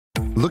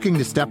Looking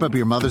to step up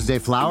your Mother's Day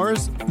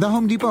flowers? The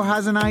Home Depot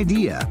has an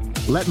idea.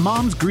 Let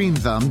Mom's Green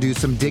Thumb do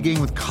some digging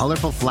with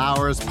colorful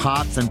flowers,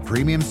 pots, and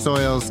premium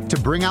soils to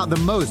bring out the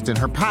most in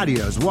her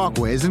patios,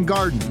 walkways, and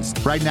gardens.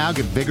 Right now,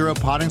 get Vigoro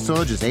potting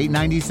soil just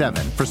 $8.97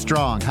 for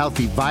strong,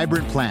 healthy,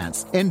 vibrant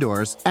plants,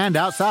 indoors and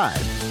outside.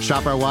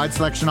 Shop our wide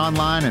selection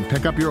online and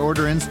pick up your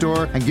order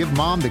in-store and give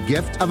Mom the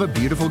gift of a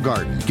beautiful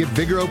garden. Get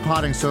Vigoro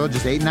potting soil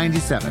just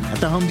 $8.97 at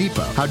the Home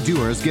Depot. How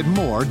doers get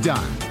more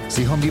done.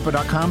 See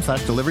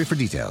homedepot.com/delivery for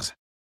details.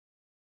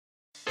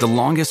 The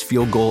longest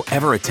field goal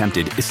ever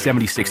attempted is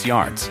 76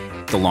 yards.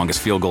 The longest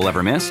field goal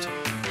ever missed?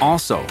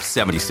 Also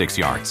 76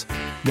 yards.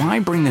 Why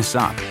bring this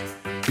up?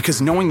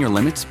 Because knowing your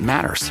limits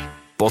matters,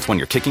 both when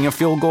you're kicking a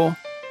field goal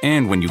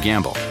and when you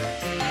gamble.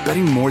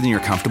 Betting more than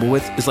you're comfortable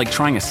with is like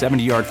trying a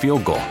 70-yard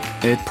field goal.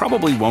 It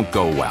probably won't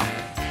go well.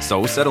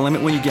 So set a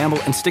limit when you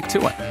gamble and stick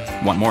to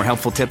it. Want more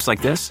helpful tips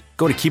like this?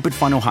 Go to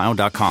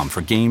keepitfunohio.com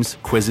for games,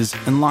 quizzes,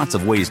 and lots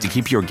of ways to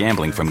keep your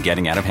gambling from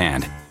getting out of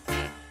hand.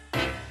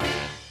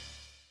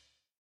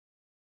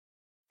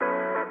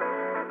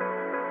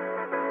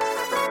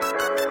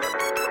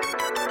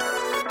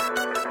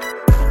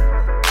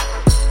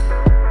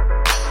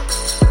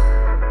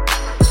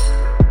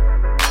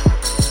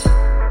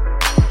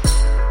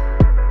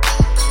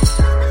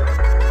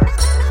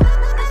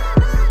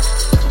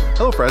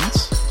 Hello,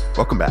 friends.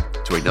 Welcome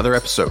back to another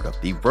episode of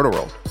the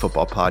Roto-World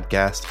Football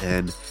Podcast,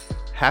 and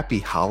happy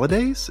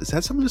holidays. Is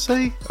that something to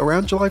say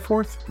around July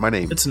 4th?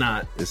 It's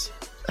not.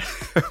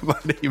 My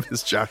name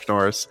is Josh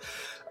Norris.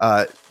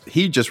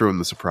 He just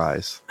ruined the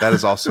surprise. That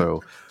is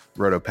also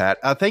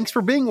RotoPat. Thanks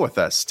for being with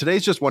us.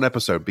 Today's just one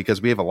episode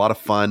because we have a lot of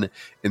fun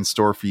in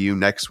store for you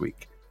next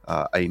week,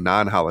 a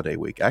non-holiday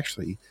week.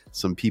 Actually,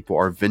 some people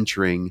are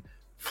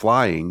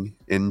flying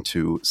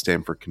into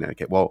Stamford,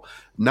 Connecticut. Well,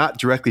 not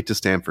directly to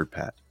Stamford,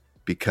 Pat,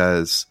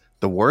 because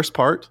the worst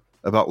part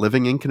about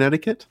living in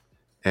Connecticut,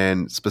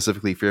 and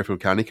specifically Fairfield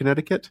County,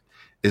 Connecticut,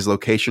 is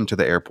location to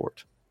the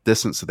airport,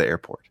 distance to the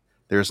airport.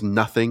 There's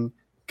nothing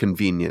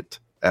convenient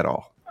at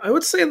all. I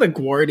would say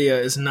LaGuardia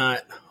is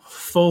not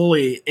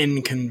fully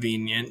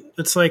inconvenient.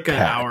 It's like an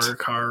hour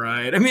car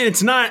ride. I mean,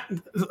 it's not,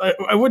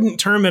 I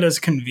wouldn't term it as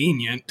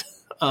convenient,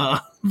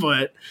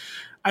 but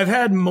I've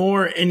had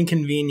more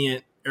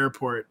inconvenient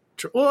airport.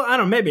 Well, I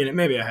don't know,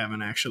 maybe I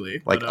haven't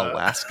actually. Like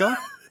Alaska?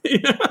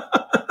 Yeah.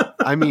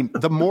 I mean,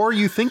 the more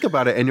you think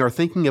about it, and you're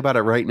thinking about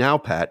it right now,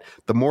 Pat,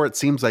 the more it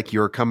seems like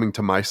you're coming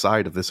to my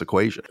side of this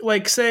equation.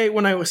 Like, say,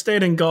 when I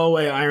stayed in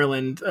Galway,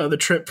 Ireland, the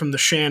trip from the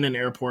Shannon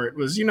airport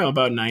was,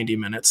 about 90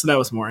 minutes. So that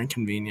was more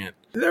inconvenient.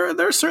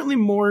 They're certainly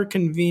more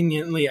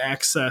conveniently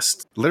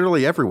accessed.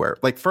 Literally everywhere.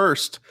 Like,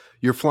 first,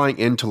 you're flying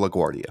into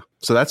LaGuardia.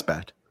 So that's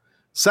bad.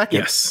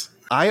 Second, yes.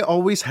 I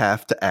always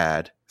have to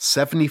add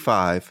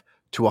 $75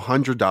 to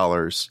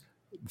 $100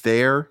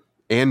 there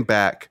and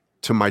back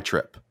to my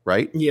trip.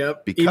 Right?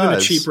 Yep. Because, even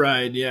a cheap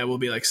ride, will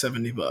be like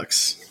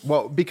 $70.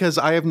 Well, because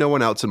I have no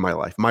one else in my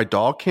life. My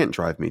dog can't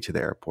drive me to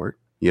the airport,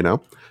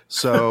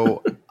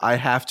 So I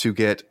have to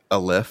get a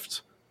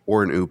Lyft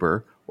or an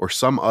Uber or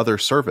some other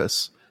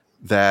service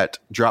that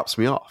drops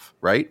me off,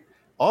 right?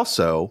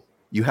 Also,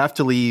 you have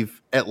to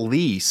leave at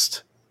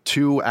least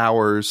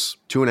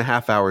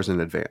 2.5 hours in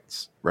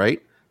advance,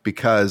 right?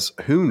 Because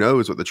who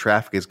knows what the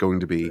traffic is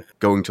going to be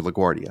going to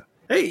LaGuardia.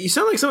 Hey, you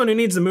sound like someone who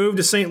needs to move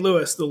to St.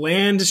 Louis. The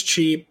land is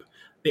cheap.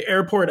 The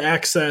airport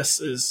access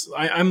is,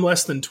 I'm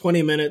less than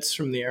 20 minutes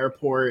from the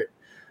airport.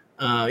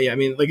 Like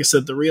I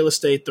said, the real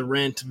estate, the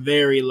rent,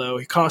 very low.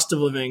 Cost of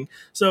living.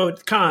 So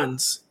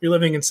cons, you're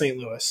living in St.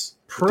 Louis.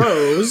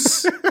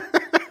 Pros,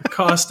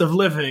 cost of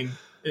living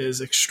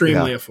is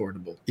extremely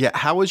affordable. Yeah.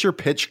 How is your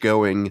pitch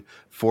going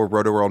for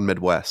Roto-World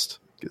Midwest?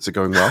 Is it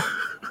going well?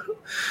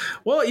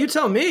 Well, you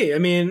tell me. I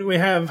mean, we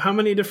have, how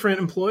many different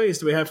employees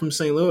do we have from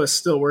St. Louis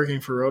still working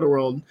for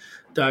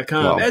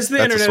rotoworld.com? Well, as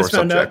the internet has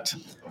found out,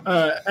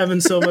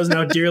 Evan Silva is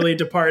now dearly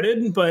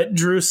departed, but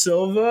Drew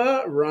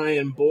Silva,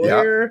 Ryan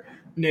Boyer,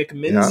 Nick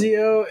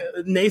Minzio,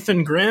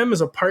 Nathan Grimm is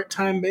a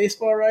part-time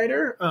baseball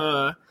writer.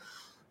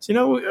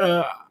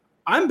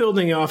 I'm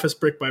building an office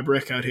brick by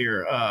brick out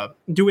here.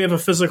 Do we have a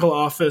physical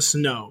office?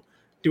 No.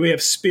 Do we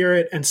have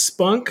spirit and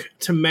spunk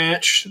to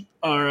match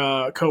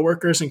our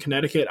coworkers in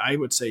Connecticut? I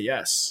would say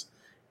yes.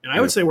 And I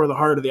would say we're the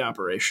heart of the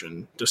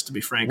operation, just to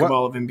be frank, of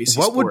all of NBC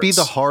Sports. What would be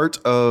the heart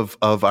of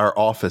our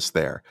office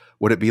there?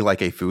 Would it be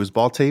like a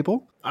foosball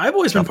table? I've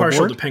always been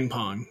partial to ping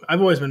pong. I've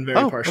always been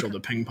very partial to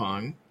ping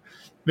pong.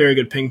 Very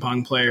good ping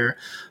pong player.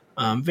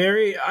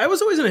 I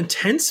was always an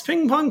intense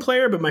ping pong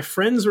player, but my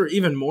friends were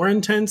even more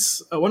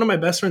intense. One of my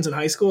best friends in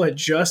high school had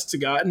just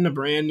gotten a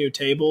brand new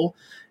table,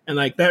 and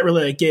that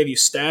really gave you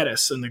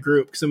status in the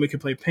group because then we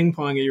could play ping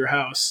pong at your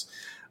house.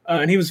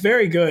 And he was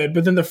very good,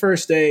 but then the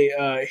first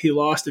day he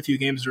lost a few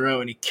games in a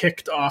row, and he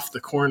kicked off the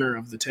corner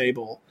of the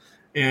table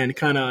and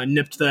kind of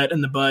nipped that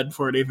in the bud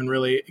before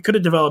it could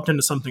have developed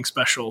into something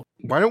special.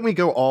 Why don't we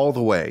go all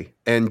the way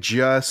and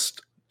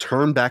just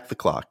turn back the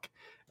clock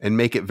and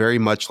make it very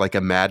much like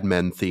a Mad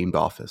Men themed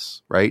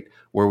office, right?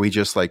 Where we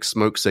just like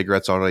smoke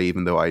cigarettes all day,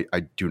 even though I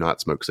do not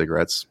smoke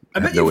cigarettes. I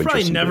bet you've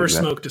probably never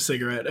smoked a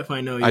cigarette if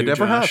I know you, I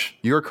never Josh. have.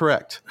 You're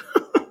correct.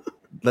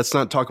 Let's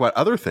not talk about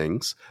other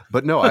things,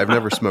 but no, I've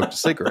never smoked a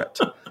cigarette.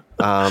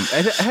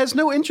 And it has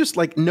no interest,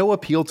 like no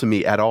appeal to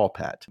me at all,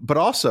 Pat. But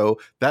also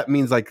that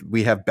means like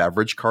we have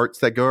beverage carts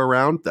that go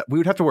around that we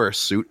would have to wear a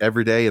suit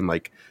every day and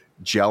like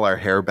gel our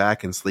hair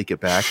back and sleek it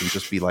back and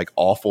just be like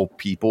awful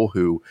people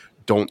who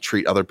don't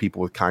treat other people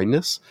with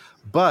kindness.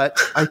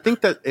 But I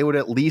think that it would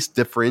at least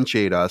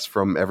differentiate us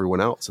from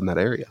everyone else in that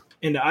area.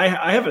 And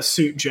I have a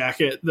suit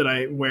jacket that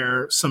I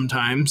wear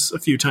sometimes, a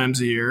few times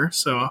a year.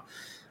 So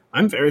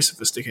I'm very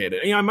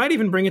sophisticated. I might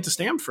even bring it to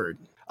Stamford.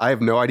 I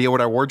have no idea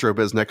what our wardrobe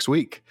is next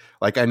week.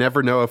 Like, I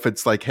never know if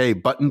it's like, hey,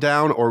 button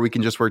down, or we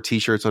can just wear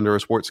t-shirts under a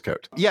sports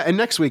coat. Yeah, and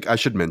next week, I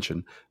should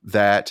mention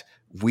that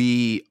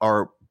we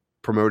are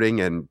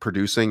promoting and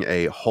producing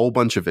a whole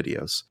bunch of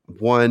videos.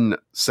 One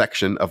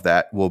section of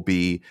that will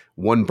be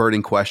one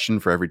burning question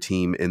for every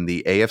team in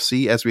the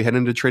AFC as we head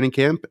into training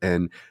camp.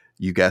 And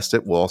you guessed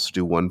it, we'll also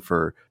do one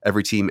for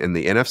every team in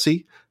the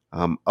NFC,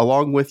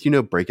 along with,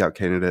 breakout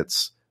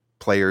candidates,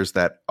 players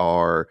that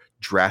are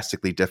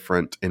drastically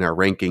different in our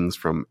rankings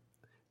from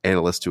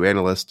analyst to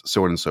analyst,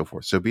 so on and so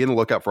forth. So be on the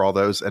lookout for all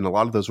those, and a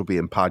lot of those will be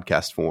in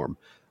podcast form.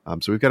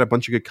 So we've got a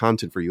bunch of good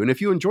content for you. And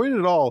if you enjoyed it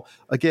at all,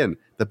 again,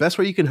 the best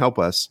way you can help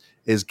us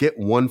is get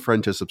one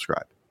friend to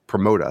subscribe.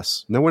 Promote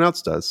us. No one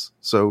else does.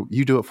 So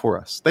you do it for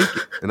us. Thank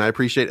you. And I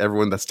appreciate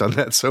everyone that's done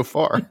that so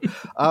far.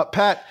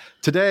 Pat,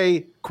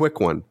 today, quick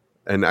one.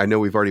 And I know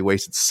we've already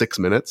wasted 6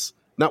 minutes.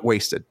 Not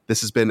wasted.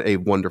 This has been a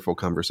wonderful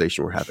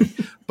conversation we're having.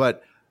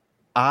 But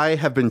I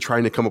have been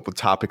trying to come up with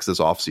topics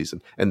this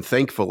offseason. And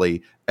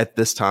thankfully, at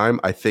this time,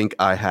 I think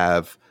I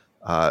have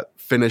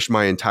finished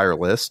my entire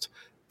list.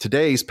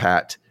 Today's,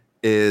 Pat,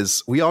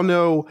 is we all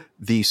know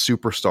the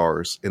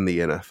superstars in the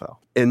NFL.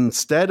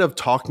 Instead of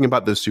talking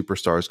about those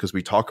superstars, because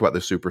we talk about the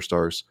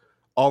superstars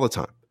all the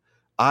time,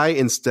 I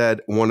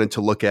instead wanted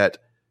to look at,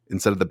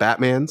 instead of the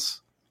Batmans,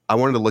 I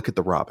wanted to look at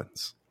the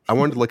Robins. I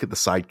wanted to look at the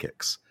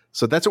Sidekicks.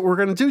 So that's what we're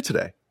going to do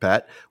today,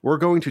 Pat. We're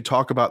going to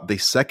talk about the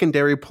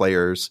secondary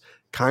players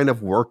kind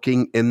of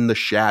working in the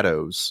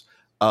shadows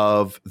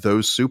of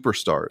those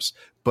superstars,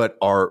 but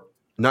are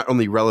not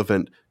only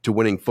relevant to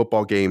winning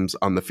football games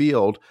on the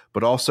field,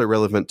 but also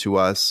relevant to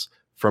us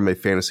from a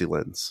fantasy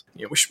lens.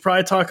 Yeah, we should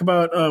probably talk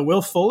about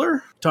Will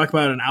Fuller, talk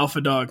about an alpha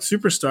dog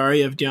superstar.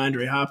 You have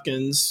DeAndre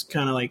Hopkins,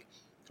 kind of like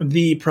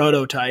the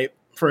prototype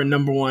for a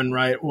number one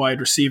wide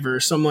receiver,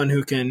 someone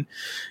who can,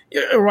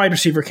 a wide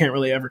receiver can't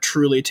really ever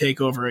truly take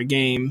over a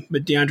game,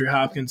 but DeAndre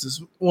Hopkins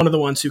is one of the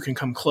ones who can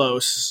come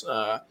close,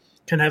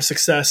 can have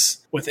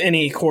success with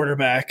any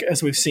quarterback,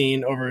 as we've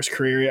seen over his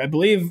career. I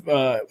believe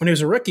when he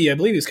was a rookie, I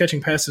believe he was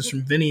catching passes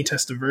from Vinny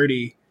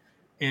Testaverde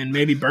and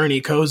maybe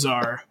Bernie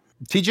Kosar.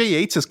 TJ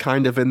Yates is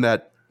kind of in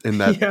that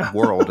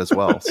world as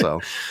well. So,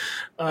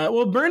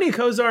 well, Bernie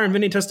Kosar and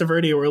Vinny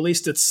Testaverde were at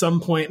least at some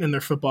point in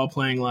their football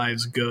playing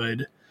lives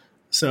good.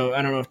 So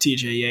I don't know if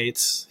TJ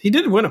Yates, he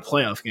did win a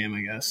playoff game,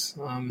 I guess.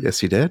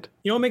 Yes, he did.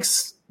 What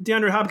makes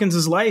DeAndre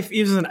Hopkins' life,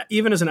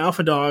 even as an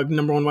alpha dog,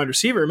 number one wide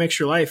receiver, it makes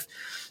your life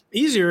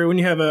easier when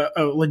you have a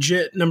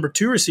legit number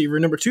two receiver,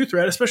 number two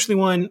threat, especially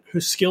one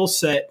whose skill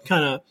set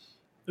kind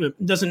of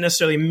doesn't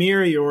necessarily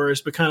mirror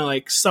yours, but kind of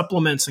like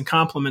supplements and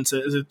complements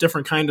it as a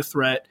different kind of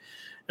threat.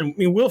 And I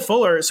mean, Will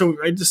Fuller, so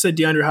I just said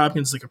DeAndre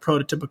Hopkins is like a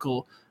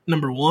prototypical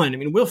number one. I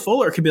mean, Will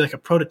Fuller could be like a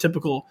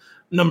prototypical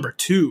number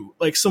two,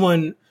 like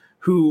someone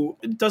who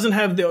doesn't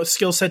have the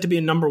skill set to be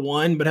a number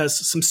one, but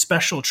has some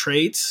special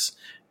traits.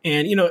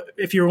 And,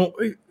 if you're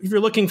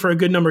looking for a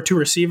good number two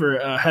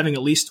receiver, having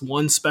at least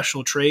one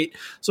special trait.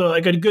 So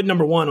like a good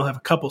number one will have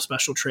a couple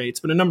special traits,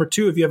 but a number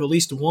two, if you have at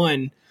least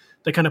one,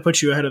 that kind of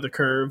puts you ahead of the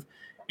curve.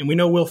 And we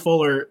know Will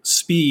Fuller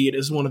speed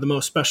is one of the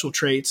most special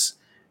traits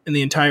in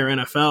the entire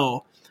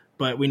NFL,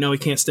 but we know he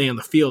can't stay on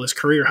the field. His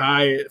career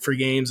high for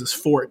games is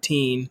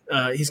 14.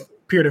 He's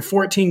appeared in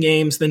 14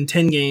 games, then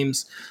 10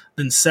 games,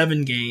 then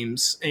 7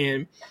 games.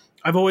 And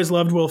I've always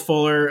loved Will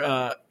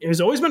Fuller.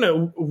 He's always been a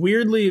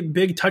weirdly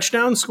big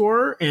touchdown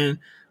scorer, and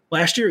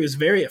last year he was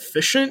very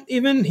efficient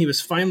even. He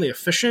was finally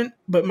efficient.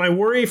 But my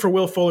worry for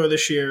Will Fuller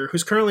this year,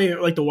 who's currently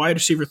like the wide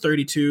receiver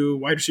 32,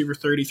 wide receiver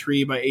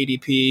 33 by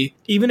ADP,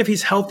 even if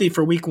he's healthy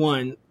for week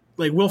one,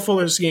 like Will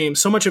Fuller's game,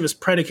 so much of it is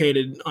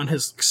predicated on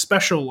his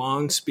special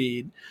long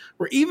speed,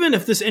 where even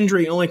if this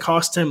injury only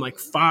cost him like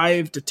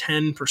 5 to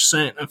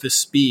 10% of his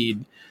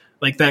speed,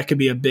 like that could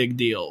be a big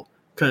deal.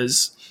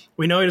 Because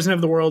we know he doesn't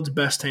have the world's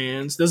best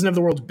hands, doesn't have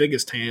the world's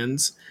biggest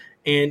hands.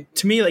 And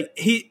to me, like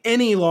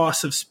any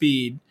loss of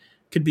speed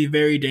could be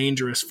very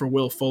dangerous for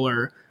Will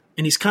Fuller.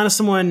 And he's kind of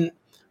someone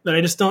that I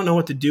just don't know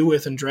what to do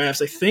with in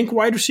drafts. I think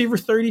wide receiver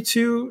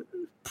 32,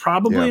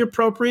 probably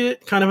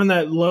appropriate, kind of in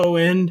that low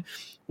end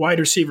wide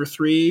receiver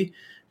 3,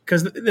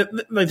 because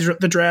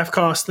the draft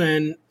cost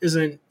then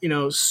isn't,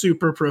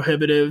 super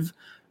prohibitive,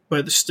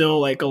 but there's still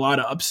like a lot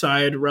of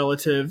upside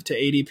relative to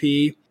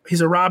ADP.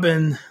 He's a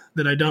Robin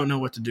that I don't know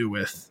what to do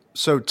with.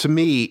 So to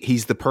me,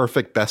 he's the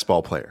perfect best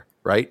ball player,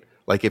 right?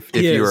 Like if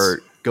you're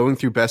going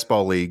through best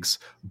ball leagues,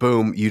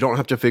 boom, you don't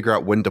have to figure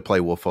out when to play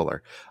Will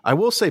Fuller. I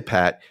will say,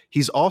 Pat,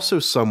 he's also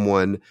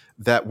someone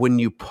that when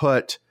you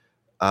put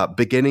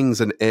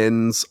beginnings and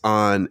ends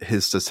on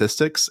his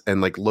statistics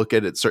and like look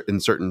at it in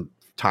certain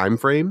time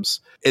frames,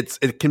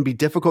 it can be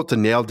difficult to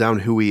nail down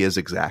who he is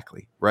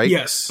exactly, right?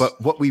 Yes. But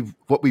what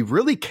we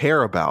really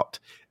care about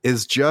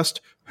is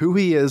just who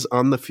he is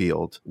on the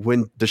field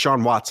when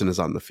Deshaun Watson is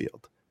on the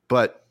field.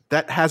 But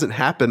that hasn't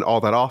happened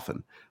all that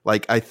often.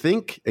 Like, I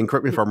think, and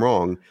correct me if I'm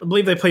wrong, I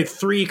believe they played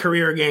 3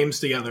 career games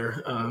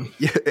together.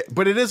 Yeah,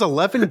 but it is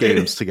 11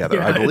 games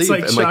together, I believe.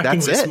 It's and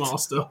that's it. Small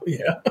still.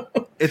 Yeah.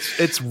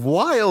 It's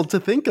wild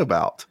to think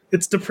about.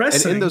 It's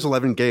depressing. And in those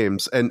 11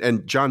 games,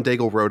 and John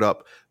Daigle wrote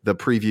up the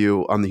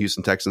preview on the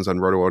Houston Texans on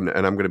Roto,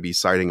 and I'm going to be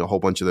citing a whole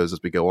bunch of those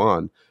as we go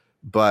on.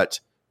 But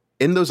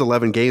in those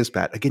 11 games,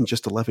 Pat, again,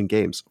 just 11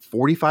 games,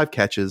 45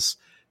 catches,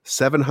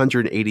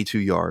 782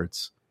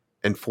 yards,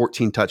 and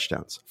 14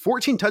 touchdowns.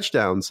 14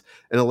 touchdowns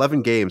in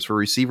 11 games for a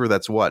receiver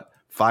that's what,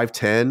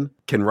 5'10",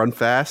 can run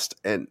fast.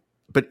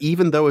 But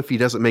even though if he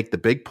doesn't make the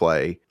big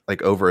play,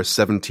 like over a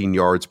 17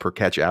 yards per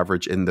catch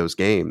average in those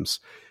games,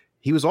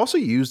 he was also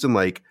used in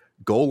like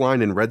goal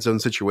line and red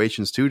zone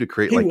situations too to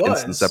create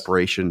instant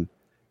separation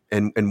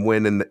and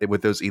win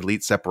with those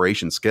elite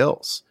separation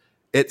skills.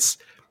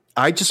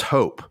 I just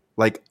hope,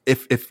 like,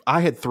 if I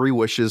had 3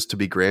 wishes to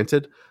be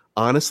granted,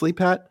 honestly,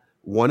 Pat,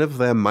 one of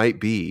them might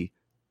be,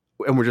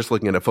 and we're just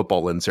looking at a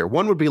football lens here.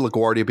 1 would be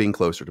LaGuardia being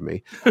closer to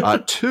me.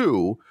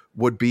 2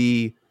 would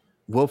be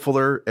Will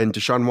Fuller and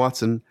Deshaun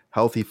Watson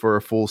healthy for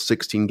a full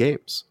 16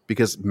 games,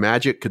 because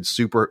magic could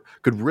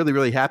really,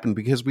 really happen,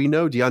 because we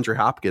know DeAndre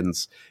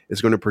Hopkins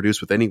is going to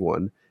produce with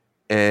anyone.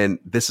 And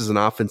this is an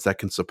offense that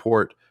can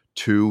support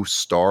 2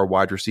 star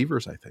wide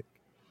receivers, I think.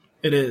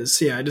 It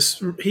is. Yeah.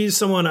 He's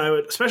someone I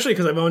would, especially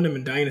because I've owned him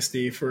in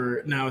Dynasty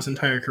for now his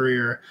entire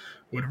career,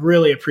 would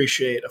really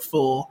appreciate a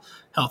full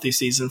healthy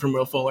season from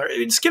Will Fuller.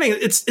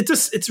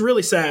 It's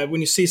really sad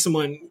when you see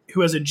someone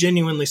who has a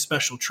genuinely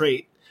special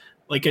trait,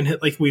 like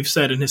we've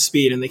said, in his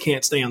speed, and they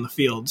can't stay on the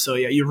field. So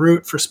yeah, you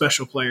root for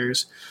special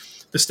players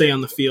to stay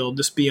on the field,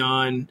 just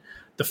beyond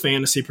the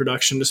fantasy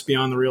production, just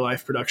beyond the real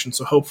life production.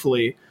 So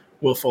hopefully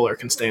Will Fuller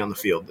can stay on the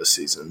field this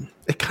season.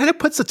 It kind of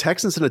puts the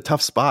Texans in a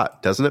tough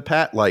spot, doesn't it,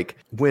 Pat? Like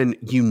when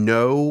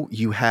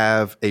you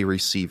have a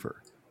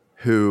receiver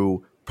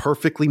who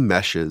perfectly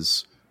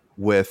meshes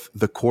with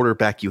the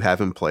quarterback you have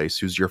in place,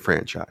 who's your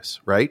franchise,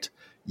 right?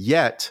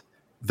 Yet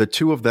the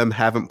 2 of them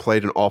haven't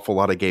played an awful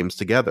lot of games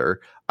together,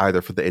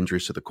 either for the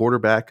injuries to the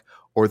quarterback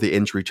or the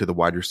injury to the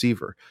wide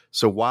receiver.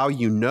 So while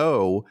you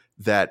know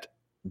that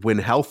when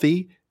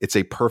healthy, it's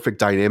a perfect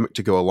dynamic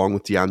to go along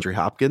with DeAndre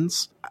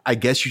Hopkins, I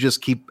guess you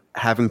just keep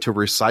having to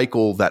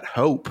recycle that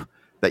hope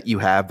that you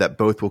have that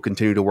both will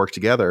continue to work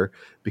together,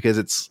 because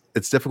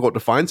it's difficult to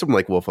find someone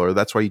like Will Fuller.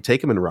 That's why you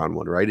take him in round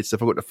 1, right? It's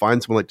difficult to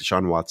find someone like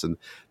Deshaun Watson.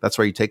 That's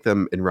why you take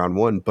them in round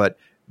 1. But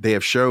they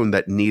have shown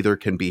that neither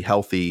can be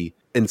healthy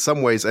in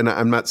some ways. And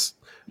I'm not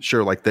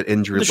sure like that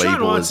injury Deshaun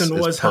label Watson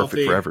is was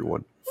perfect for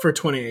everyone. For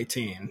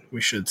 2018,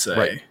 we should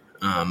say.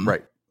 Right.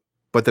 Right.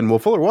 But then Will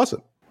Fuller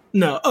wasn't.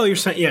 No. Oh, you're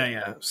saying,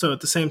 yeah. So at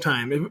the same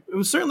time, it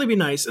would certainly be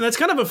nice. And that's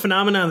kind of a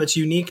phenomenon that's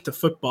unique to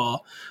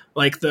football,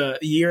 like the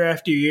year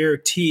after year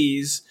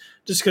tease,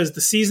 just because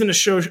the season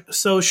is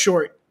so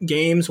short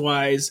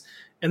games-wise,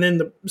 and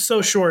then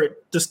so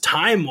short just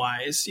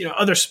time-wise. You know,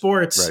 other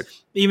sports, right,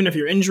 even if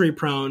you're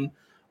injury-prone,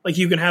 like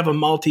you can have a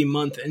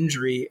multi-month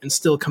injury and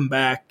still come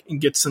back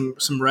and get some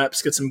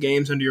reps, get some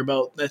games under your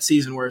belt that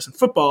season, whereas in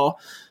football,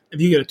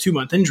 if you get a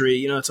 2-month injury,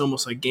 you know, it's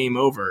almost like game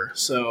over.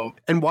 So,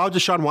 and while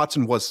Deshaun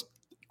Watson was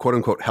quote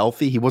unquote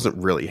healthy, he wasn't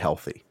really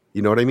healthy.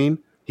 You know what I mean?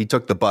 He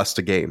took the bus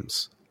to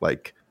games,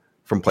 like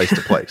from place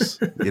to place,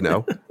 you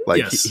know, like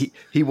yes,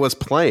 he was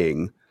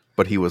playing,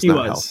 but he was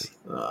not healthy.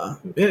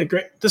 Yeah,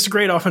 great. Just a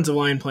great offensive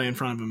line play in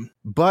front of him.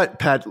 But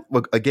Pat,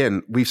 look,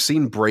 again, we've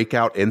seen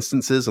breakout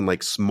instances in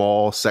like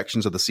small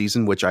sections of the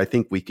season, which I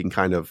think we can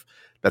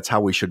that's how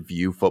we should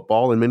view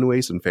football in many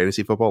ways, in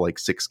fantasy football, like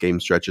 6-game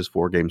stretches,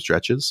 4-game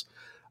stretches.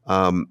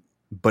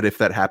 But if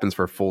that happens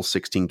for a full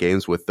 16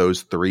 games with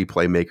those 3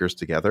 playmakers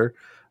together,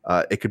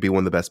 it could be one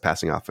of the best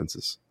passing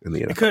offenses in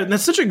the NFL. It could. And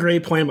that's such a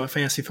great point about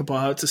fantasy football,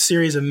 how it's a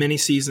series of mini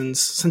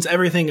seasons, since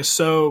everything is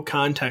so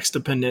context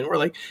dependent. Where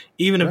like,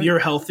 even if you're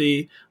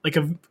healthy, like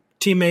a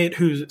teammate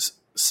who's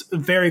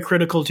very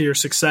critical to your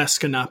success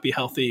cannot be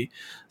healthy.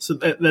 So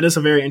that is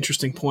a very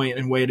interesting point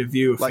and way to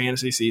view a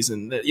fantasy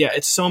season. That,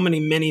 it's so many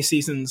mini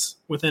seasons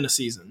within a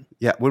season.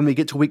 Yeah. When we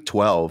get to week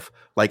 12,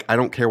 like I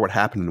don't care what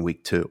happened in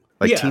week 2.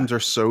 Like teams are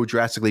so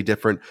drastically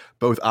different,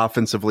 both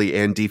offensively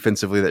and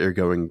defensively, that you're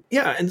going.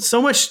 Yeah, and so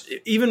much,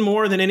 even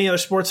more than any other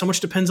sport, so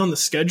much depends on the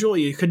schedule.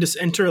 You could just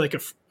enter like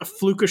a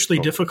flukishly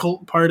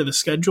difficult part of the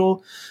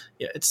schedule.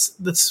 Yeah,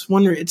 it's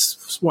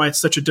why it's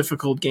such a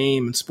difficult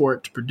game and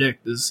sport to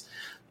predict. Is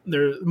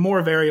there are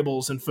more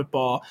variables in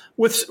football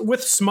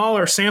with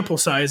smaller sample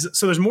size.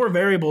 So there's more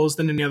variables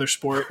than any other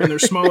sport, and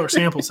there's smaller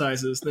sample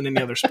sizes than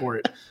any other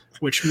sport,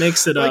 which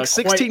makes it like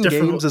 16 quite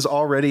games is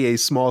already a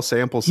small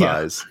sample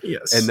size. Yeah,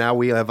 yes. And now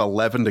we have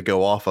 11 to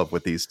go off of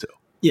with these two.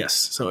 Yes.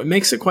 So it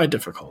makes it quite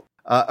difficult.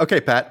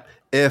 Okay, Pat,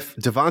 if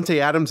Davante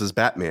Adams is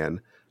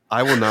Batman,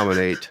 I will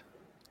nominate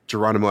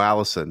Geronimo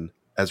Allison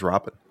as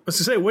Robin. I was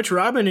to say, which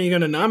Robin are you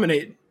going to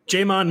nominate?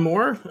 Jamon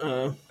Moore?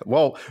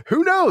 Well,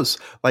 who knows?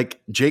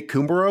 Like Jake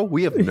Kumbaro,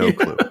 we have no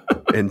clue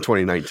in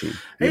 2019.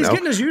 Hey, he's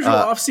getting his usual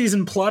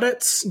offseason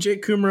plaudits.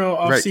 Jake Kumbaro,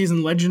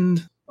 offseason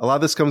legend. A lot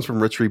of this comes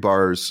from Rich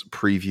Rebar's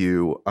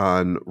preview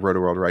on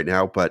Roto-World right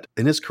now, but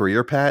in his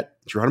career, Pat,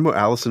 Geronimo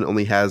Allison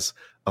only has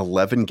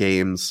 11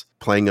 games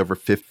playing over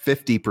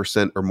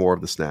 50% or more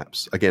of the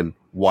snaps. Again,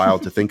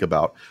 wild to think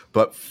about.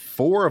 But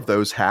 4 of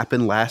those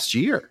happened last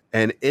year.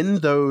 And in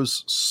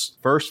those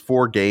first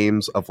 4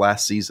 games of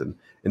last season,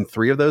 in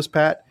 3 of those,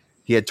 Pat,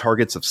 he had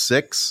targets of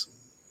 6,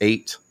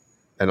 8,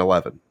 and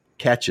 11.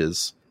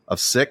 Catches of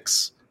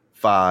 6,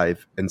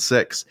 5, and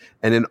 6.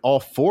 And in all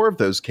 4 of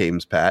those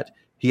games, Pat,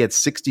 he had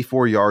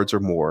 64 yards or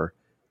more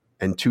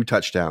and 2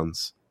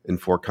 touchdowns in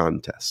 4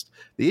 contests.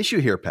 The issue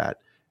here, Pat,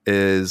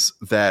 is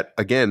that,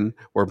 again,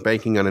 we're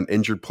banking on an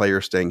injured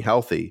player staying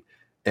healthy,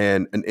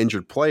 and an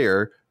injured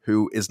player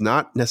who is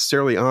not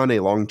necessarily on a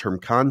long-term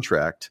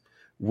contract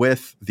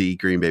with the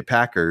Green Bay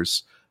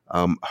Packers,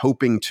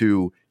 hoping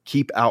to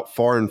keep out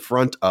far in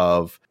front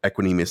of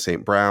Equanimeous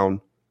St.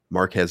 Brown,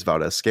 Marquez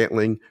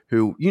Valdez-Scantling,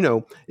 who,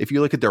 if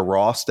you look at their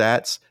raw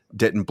stats,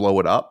 didn't blow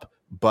it up.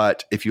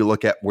 But if you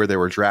look at where they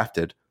were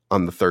drafted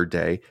on the 3rd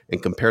day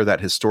and compare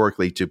that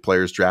historically to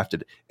players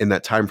drafted in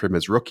that time frame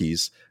as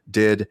rookies,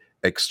 did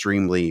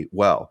extremely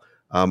well.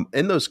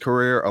 In those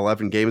career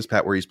 11 games,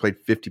 Pat, where he's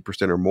played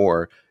 50% or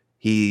more,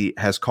 he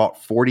has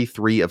caught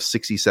 43 of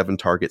 67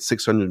 targets,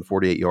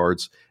 648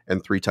 yards,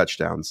 and 3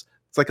 touchdowns.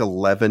 It's like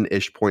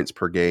 11-ish points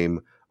per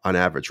game on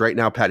average. Right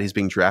now, Pat, he's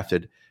being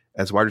drafted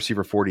as wide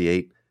receiver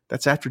 48.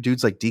 That's after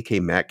dudes like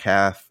DK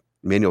Metcalf,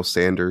 Emmanuel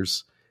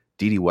Sanders,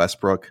 Dede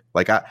Westbrook.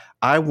 Like,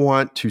 I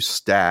want to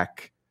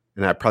stack,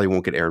 and I probably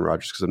won't get Aaron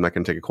Rodgers because I'm not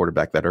going to take a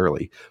quarterback that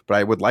early, but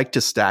I would like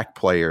to stack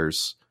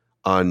players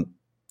on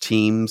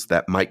teams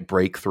that might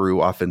break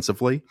through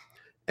offensively.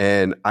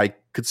 And I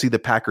could see the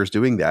Packers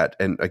doing that.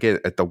 And again,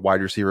 at the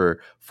wide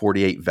receiver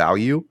 48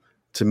 value,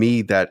 to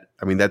me,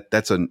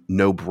 that's a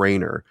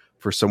no-brainer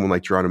for someone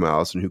like Geronimo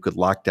Allison, who could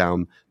lock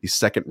down the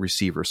second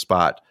receiver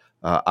spot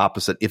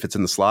opposite, if it's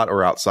in the slot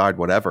or outside,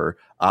 whatever,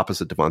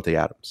 opposite Davante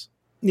Adams.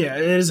 Yeah,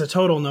 it is a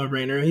total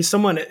no-brainer. He's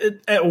someone,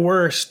 at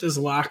worst, is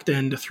locked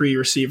into 3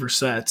 receiver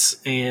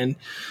sets. And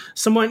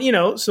someone,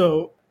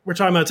 so we're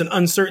talking about it's an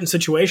uncertain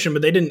situation,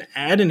 but they didn't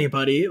add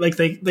anybody. Like,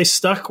 they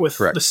stuck with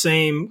Correct. the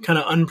same kind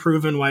of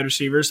unproven wide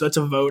receivers. So that's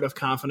a vote of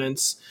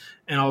confidence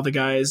in all the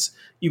guys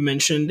you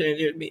mentioned.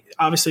 And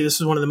obviously,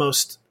 this is one of the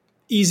most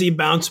easy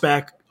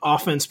bounce-back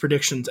offense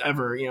predictions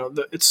ever.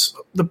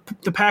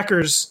 The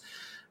Packers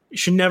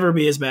should never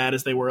be as bad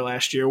as they were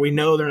last year. We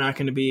know they're not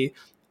going to be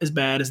as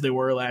bad as they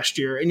were last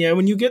year. And yeah,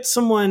 when you get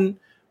someone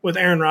with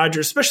Aaron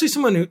Rodgers, especially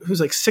someone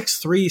who's like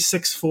 6'3",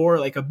 6'4",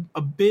 like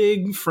a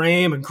big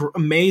frame,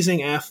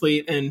 amazing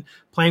athlete, and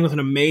playing with an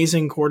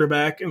amazing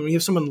quarterback, and when you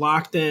have someone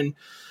locked in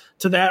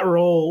to that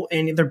role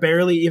and they're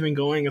barely even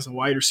going as a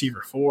wide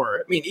receiver 4,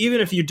 I mean,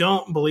 even if you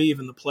don't believe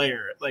in the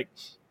player, like,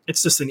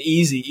 it's just an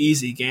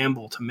easy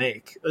gamble to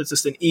make. It's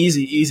just an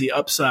easy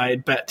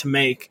upside bet to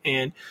make.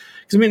 And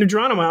because, if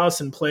Geronimo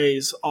Allison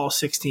plays all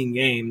 16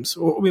 games,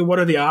 what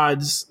are the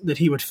odds that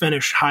he would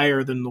finish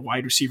higher than the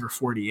wide receiver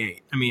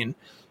 48? I mean,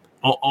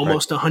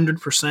 almost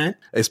 100%.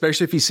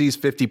 Especially if he sees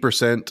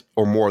 50%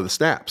 or more of the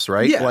snaps,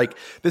 right? Yeah. Like,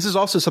 this is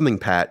also something,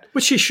 Pat.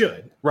 Which he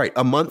should. Right.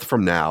 A month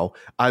from now,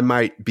 I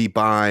might be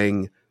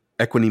buying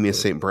Equanimeous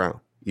St.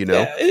 Brown.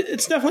 Yeah,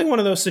 it's definitely one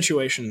of those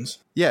situations.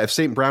 Yeah, if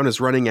St. Brown is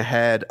running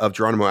ahead of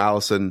Geronimo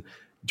Allison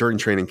during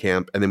training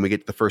camp, and then we get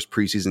to the first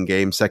preseason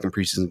game, second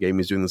preseason game,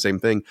 he's doing the same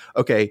thing.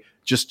 Okay,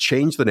 just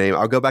change the name.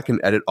 I'll go back and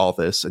edit all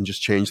this and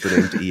just change the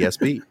name to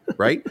ESB,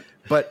 right?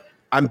 But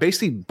I'm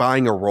basically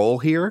buying a role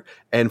here,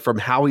 and from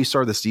how he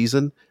started the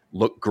season,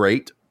 looked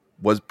great,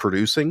 was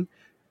producing,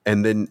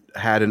 and then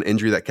had an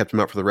injury that kept him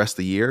out for the rest of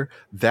the year.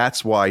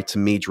 That's why, to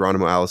me,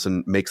 Geronimo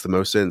Allison makes the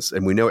most sense.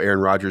 And we know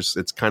Aaron Rodgers,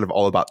 it's kind of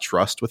all about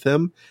trust with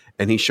him.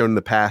 And he's shown in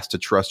the past to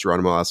trust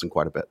Geronimo Allison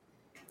quite a bit.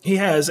 He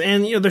has.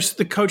 And, there's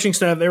the coaching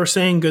staff, they were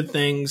saying good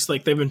things,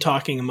 like they've been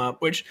talking him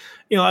up, which,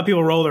 a lot of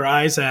people roll their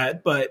eyes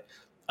at. But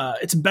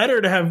it's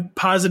better to have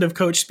positive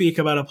coach speak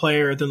about a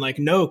player than like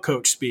no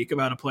coach speak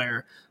about a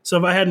player. So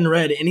if I hadn't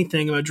read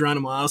anything about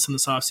Geronimo Allison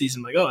this offseason,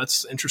 I'm like, oh,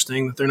 it's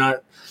interesting that they're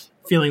not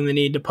feeling the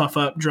need to puff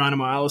up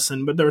Geronimo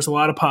Allison, but there was a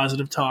lot of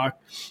positive talk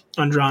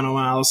on Geronimo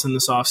Allison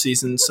this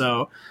offseason.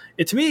 So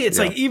to me, it's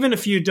like, even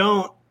if you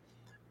don't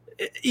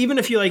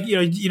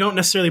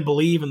necessarily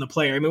believe in the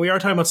player. I mean, we are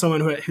talking about someone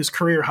whose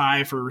career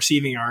high for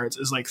receiving yards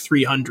is like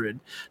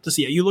 300. Just,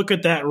 you look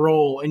at that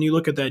role and you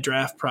look at that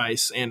draft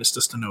price, and it's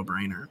just a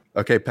no-brainer.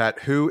 Okay, Pat,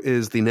 who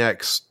is the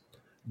next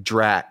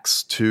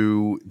Drax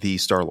to the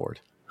Star-Lord?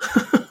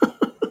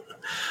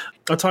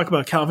 I'll talk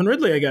about Calvin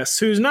Ridley, I guess,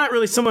 who's not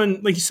really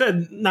someone, like you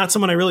said, not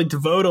someone I really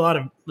devote a lot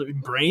of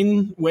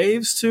brain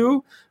waves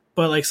to,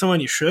 but like someone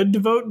you should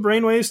devote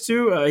brain waves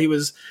to. He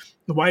was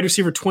the wide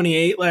receiver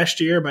 28 last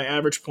year by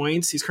average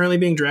points. He's currently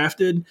being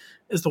drafted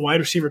as the wide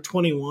receiver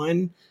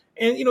 21.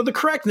 And, the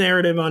correct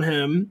narrative on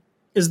him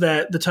is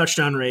that the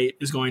touchdown rate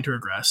is going to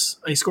regress.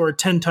 He scored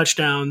 10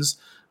 touchdowns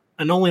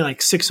and only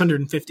like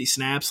 650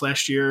 snaps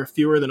last year,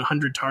 fewer than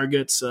 100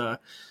 targets.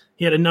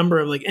 He had a number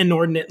of like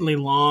inordinately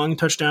long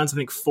touchdowns, I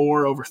think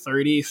 4 over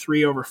 30,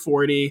 3 over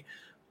 40.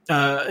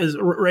 As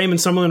Raymond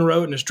Summerlin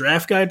wrote in his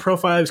draft guide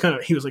profile,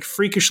 he was like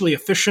freakishly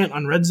efficient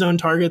on red zone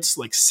targets,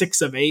 like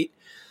 6 of 8.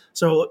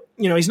 So,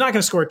 he's not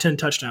going to score 10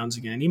 touchdowns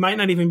again. He might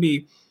not even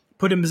be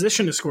put in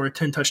position to score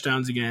 10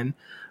 touchdowns again.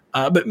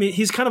 But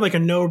he's kind of like a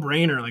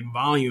no-brainer, like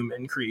volume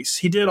increase.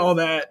 He did all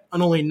that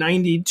on only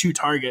 92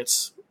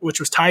 targets, which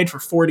was tied for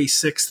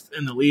 46th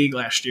in the league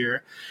last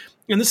year.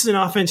 And this is an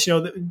offense,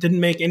 that didn't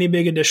make any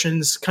big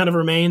additions, kind of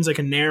remains like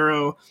a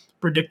narrow,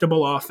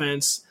 predictable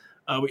offense.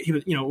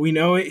 We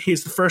know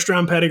he's the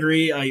first-round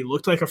pedigree. He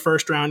looked like a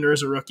first-rounder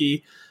as a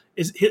rookie.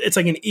 It's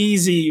like an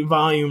easy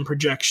volume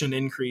projection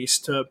increase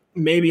to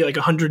maybe like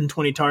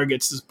 120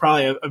 targets is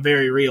probably a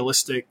very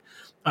realistic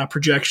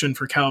projection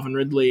for Calvin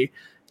Ridley.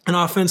 An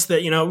offense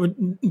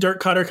that, Dirk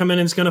Cutter come in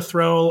and is going to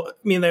throw. I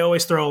mean, they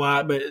always throw a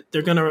lot, but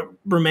they're going to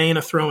remain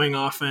a throwing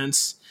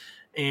offense.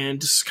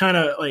 And just kind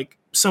of like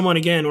someone,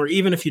 again, or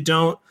even if you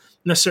don't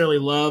necessarily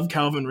love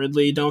Calvin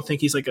Ridley, don't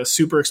think he's like a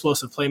super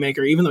explosive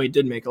playmaker, even though he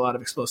did make a lot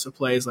of explosive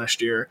plays last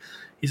year.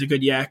 He's a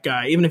good yak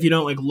guy. Even if you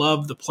don't like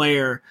love the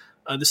player,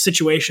 the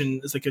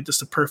situation is like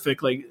just a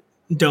perfect like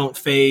don't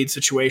fade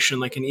situation,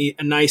 like a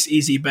nice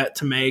easy bet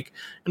to make.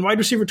 And wide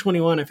receiver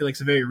 21, I feel like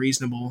is a very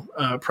reasonable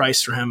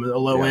price for him. A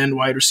low end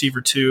wide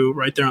receiver 2,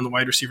 right there on the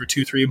wide receiver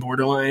 2-3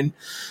 borderline.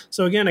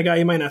 So again, a guy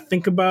you might not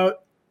think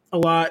about a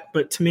lot,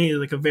 but to me,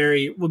 like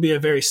will be a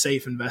very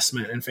safe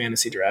investment in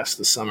fantasy drafts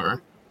this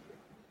summer.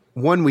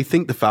 One, we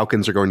think the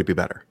Falcons are going to be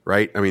better,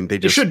 right? I mean, they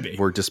should be.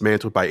 Were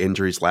dismantled by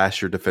injuries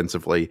last year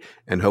defensively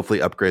and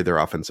hopefully upgrade their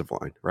offensive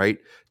line, right?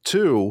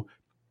 2,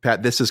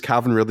 Pat, this is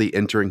Calvin Ridley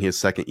entering his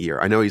second year.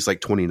 I know he's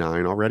like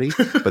 29 already,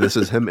 but this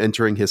is him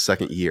entering his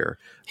second year.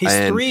 He's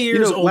 3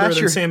 years older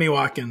than Sammy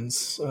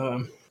Watkins.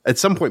 At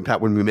some point, Pat,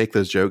 when we make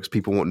those jokes,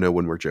 people won't know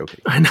when we're joking.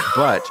 I know.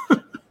 But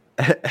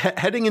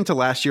heading into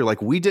last year,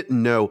 like we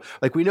didn't know,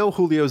 like we know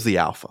Julio's the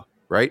alpha,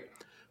 right?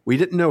 We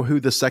didn't know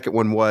who the second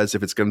one was,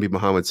 if it's going to be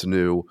Mohamed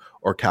Sanu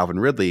or Calvin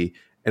Ridley.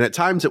 And at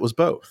times it was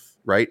both,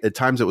 right? At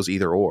times it was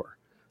either or.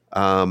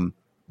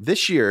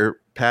 This year,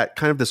 Pat,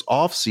 kind of this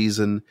off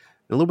season,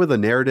 a little bit of the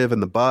narrative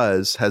and the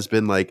buzz has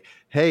been like,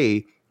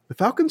 hey, the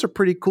Falcons are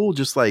pretty cool,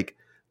 just like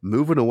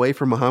moving away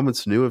from Mohamed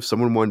Sanu if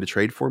someone wanted to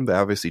trade for him. They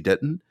obviously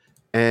didn't.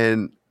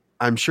 And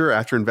I'm sure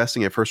after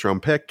investing a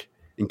first-round pick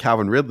in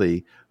Calvin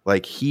Ridley,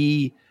 like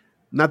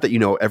not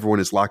that, everyone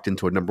is locked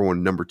into a number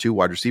 1, number 2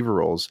 wide receiver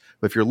roles,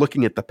 but if you're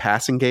looking at the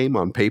passing game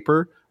on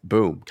paper,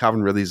 boom,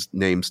 Calvin Ridley's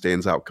name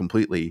stands out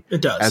completely.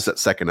 It does. As that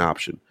second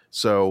option.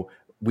 So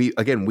we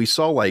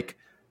saw like,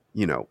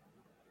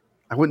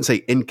 I wouldn't say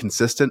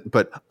inconsistent,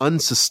 but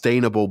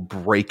unsustainable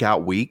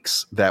breakout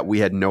weeks that we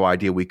had no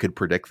idea we could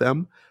predict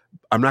them.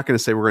 I'm not going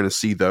to say we're going to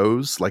see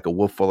those like a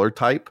Will Fuller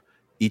type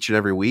each and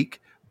every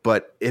week,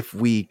 but if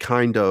we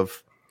kind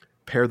of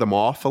pair them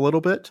off a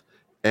little bit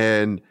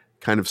and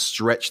kind of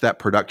stretch that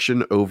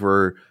production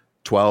over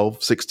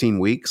 12, 16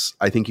 weeks,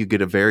 I think you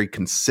get a very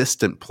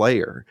consistent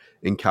player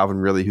in Calvin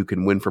Ridley who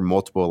can win from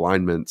multiple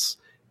alignments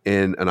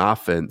in an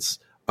offense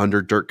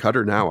under Dirk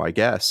Cutter now, I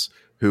guess,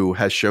 who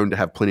has shown to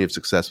have plenty of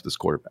success with his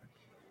quarterback.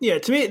 Yeah,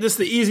 to me, this is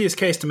the easiest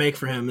case to make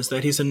for him is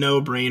that he's a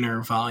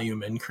no-brainer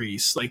volume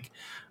increase. Like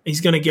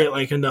he's going to get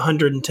like in the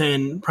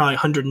 110, probably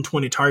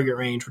 120 target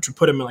range, which would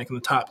put him in like in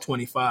the top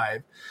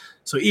 25.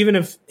 So even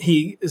if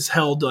he is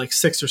held to like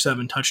 6 or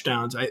 7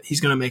 touchdowns,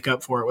 he's going to make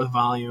up for it with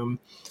volume.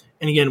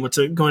 And again, what's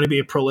going to be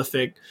a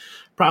prolific,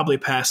 probably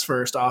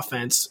pass-first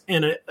offense.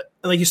 And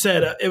like you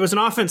said, it was an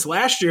offense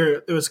last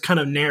year. It was kind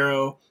of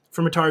narrow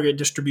from a target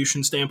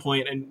distribution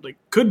standpoint, and like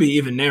could be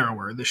even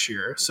narrower this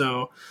year.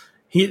 So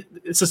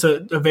it's just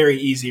a very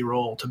easy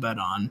role to bet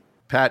on.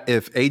 Pat,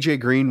 if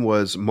AJ Green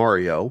was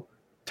Mario,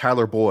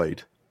 Tyler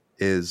Boyd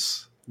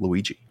is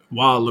Luigi.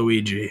 Wow,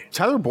 Luigi.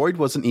 Tyler Boyd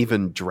wasn't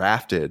even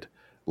drafted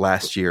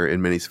last year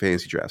in many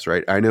fantasy drafts,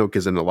 right? I know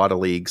because in a lot of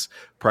leagues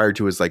prior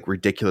to his like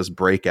ridiculous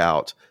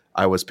breakout,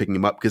 I was picking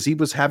him up because he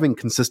was having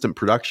consistent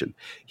production.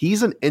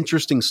 He's an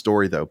interesting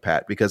story though,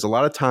 Pat, because a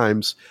lot of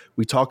times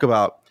we talk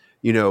about,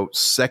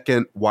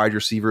 second wide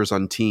receivers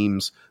on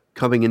teams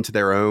coming into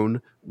their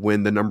own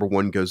when the number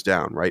 1 goes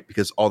down, right?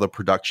 Because all the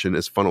production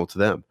is funneled to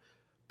them.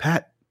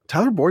 Pat,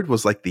 Tyler Boyd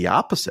was like the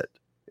opposite.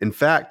 In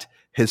fact,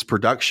 his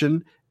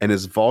production and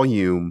his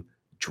volume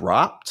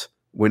dropped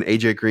when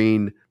AJ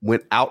Green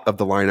went out of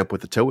the lineup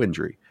with a toe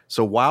injury.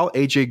 So while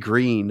AJ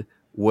Green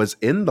was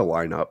in the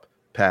lineup,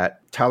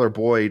 Pat, Tyler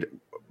Boyd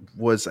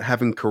was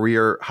having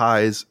career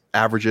highs,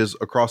 averages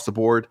across the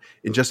board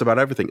in just about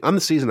everything. On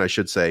the season, I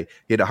should say,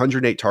 he had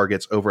 108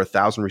 targets, over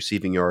 1,000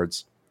 receiving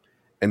yards,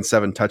 and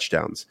 7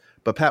 touchdowns.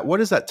 But Pat, what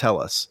does that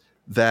tell us?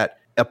 That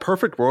a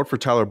perfect world for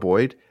Tyler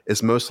Boyd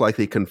is most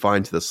likely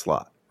confined to the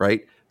slot,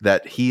 right?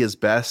 That he is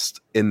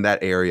best in that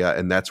area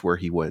and that's where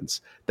he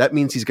wins. That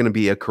means he's going to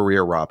be a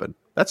career Robin.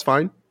 That's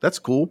fine. That's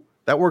cool.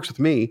 That works with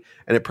me.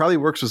 And it probably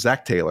works with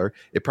Zach Taylor.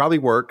 It probably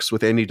works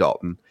with Andy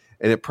Dalton.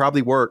 And it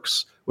probably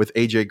works with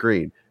AJ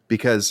Green,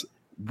 because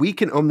we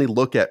can only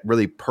look at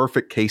really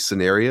perfect case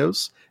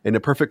scenarios. In a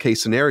perfect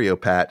case scenario,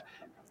 Pat,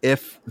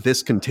 if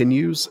this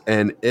continues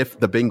and if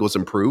the Bengals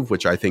improve,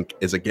 which I think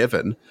is a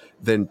given,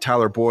 then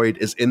Tyler Boyd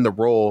is in the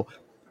role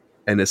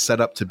and is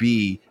set up to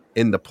be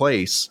in the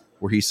place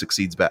where he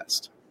succeeds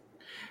best.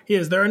 He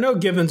is. There are no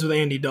givens with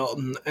Andy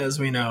Dalton, as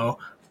we know.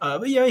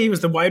 But yeah, he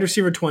was the wide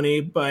receiver 20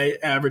 by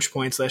average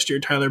points last year.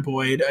 Tyler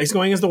Boyd, he's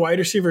going as the wide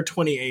receiver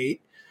 28,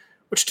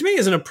 which to me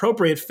is an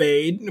appropriate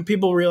fade.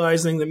 People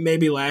realizing that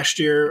maybe last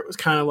year it was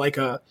kind of like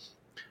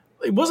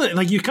it wasn't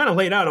like you kind of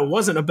laid out, it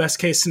wasn't a best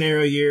case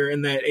scenario year,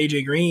 and that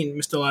AJ Green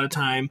missed a lot of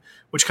time,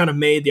 which kind of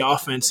made the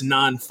offense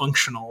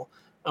non-functional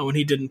when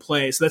he didn't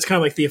play. So that's kind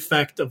of like the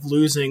effect of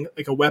losing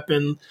like a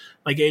weapon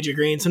like AJ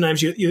Green.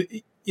 Sometimes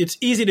it's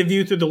easy to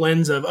view through the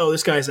lens of, oh,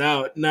 this guy's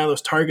out. Now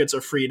those targets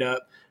are freed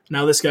up.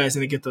 Now this guy's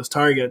going to get those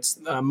targets,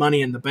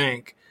 money in the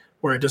bank,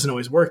 where it doesn't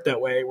always work that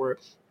way. Where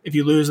if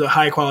you lose a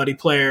high quality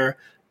player,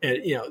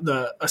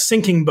 a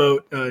sinking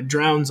boat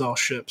drowns all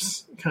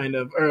ships, kind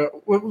of, or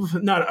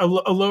not a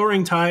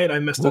lowering tide. I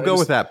messed up. We'll go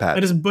with that, Pat. I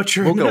just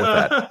butchered. We'll go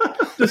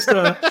with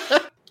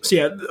that. So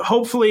yeah,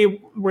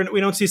 hopefully we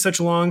don't see such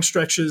long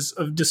stretches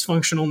of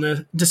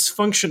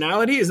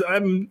dysfunctionality.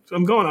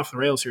 I'm going off the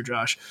rails here,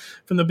 Josh,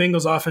 from the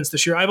Bengals offense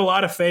this year. I have a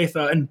lot of faith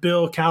in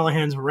Bill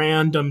Callahan's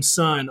random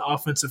son,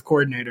 offensive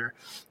coordinator.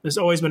 There's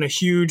always been a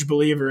huge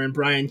believer in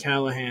Brian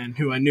Callahan,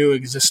 who I knew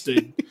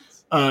existed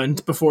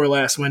before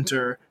last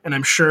winter, and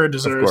I'm sure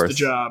deserves the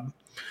job.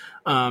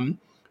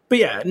 But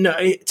yeah, no,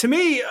 to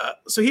me,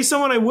 so he's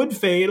someone I would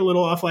fade a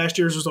little off last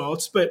year's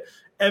results, but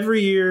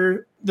every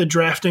year the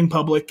drafting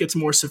public gets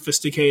more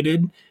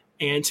sophisticated,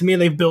 and to me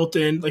they've built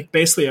in like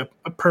basically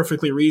a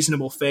perfectly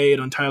reasonable fade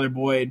on Tyler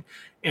Boyd,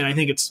 and I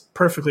think it's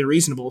perfectly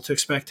reasonable to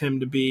expect him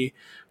to be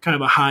kind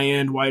of a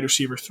high-end wide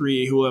receiver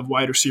 3 who will have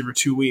wide receiver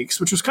 2 weeks,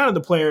 which was kind of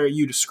the player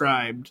you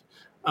described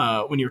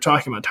when you were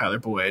talking about Tyler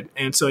Boyd.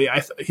 And so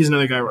yeah, he's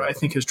another guy where I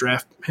think his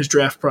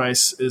draft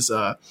price is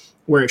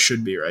where it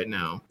should be right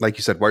now. Like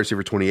you said, wide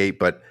receiver 28,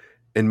 but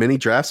in many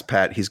drafts,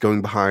 Pat, he's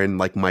going behind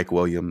like Mike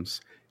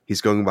Williams. He's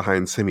going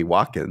behind Sammy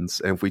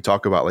Watkins. And if we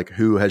talk about like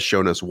who has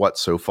shown us what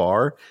so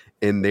far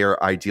in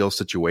their ideal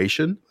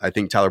situation, I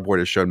think Tyler Boyd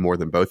has shown more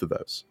than both of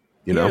those.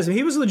 You know,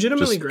 he was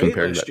legitimately great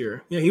last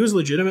year. Yeah, he was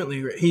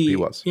legitimately great. He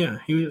was. Yeah,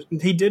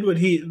 he did what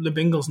the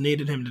Bengals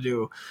needed him to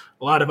do.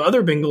 A lot of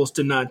other Bengals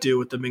did not do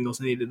what the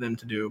Bengals needed them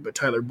to do, but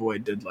Tyler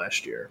Boyd did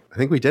last year. I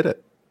think we did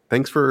it.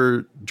 Thanks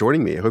for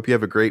joining me. I hope you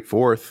have a great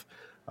 4th.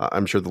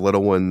 I'm sure the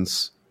little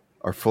ones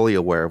are fully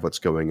aware of what's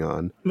going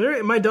on.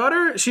 My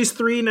daughter, she's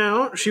 3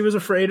 now. She was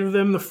afraid of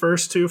them the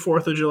first 2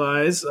 4th of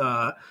Julys.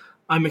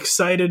 I'm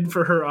excited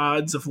for her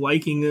odds of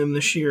liking them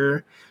this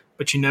year,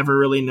 but you never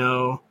really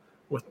know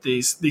with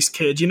these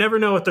kids. You never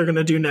know what they're going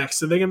to do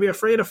next. Are they going to be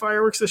afraid of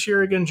fireworks this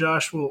year again,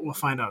 Josh? We'll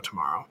find out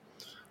tomorrow.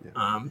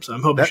 Yeah. So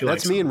I'm hoping she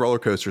likes them. That's me in roller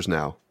coasters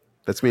now.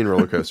 That's me in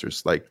roller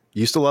coasters. Like,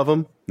 used to love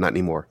them, not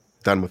anymore.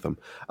 Done with them.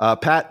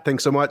 Pat,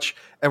 thanks so much.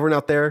 Everyone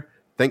out there,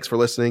 thanks for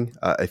listening.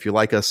 If you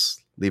like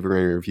us, leave a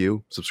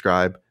review,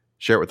 subscribe,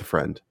 share it with a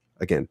friend.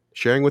 Again,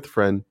 sharing with a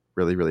friend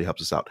really, really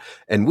helps us out.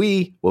 And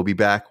we will be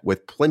back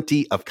with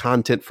plenty of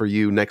content for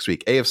you next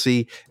week.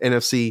 AFC,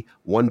 NFC,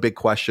 one big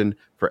question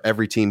for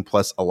every team,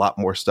 plus a lot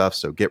more stuff.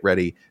 So get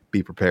ready,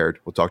 be prepared.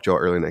 We'll talk to you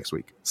all early next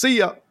week. See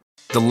ya.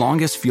 The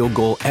longest field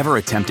goal ever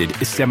attempted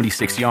is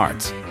 76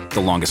 yards.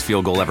 The longest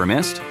field goal ever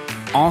missed?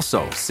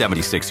 Also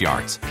 76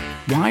 yards.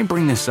 Why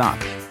bring this up?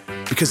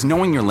 Because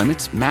knowing your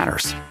limits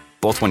matters,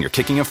 both when you're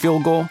kicking a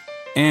field goal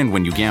and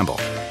when you gamble.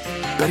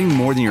 Betting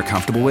more than you're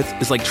comfortable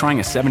with is like trying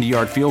a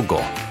 70-yard field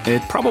goal.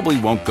 It probably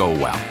won't go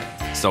well.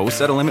 So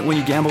set a limit when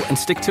you gamble and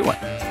stick to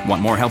it.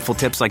 Want more helpful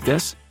tips like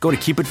this? Go to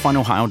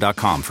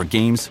keepitfunohio.com for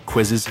games,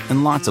 quizzes,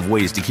 and lots of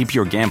ways to keep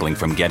your gambling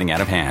from getting out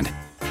of hand.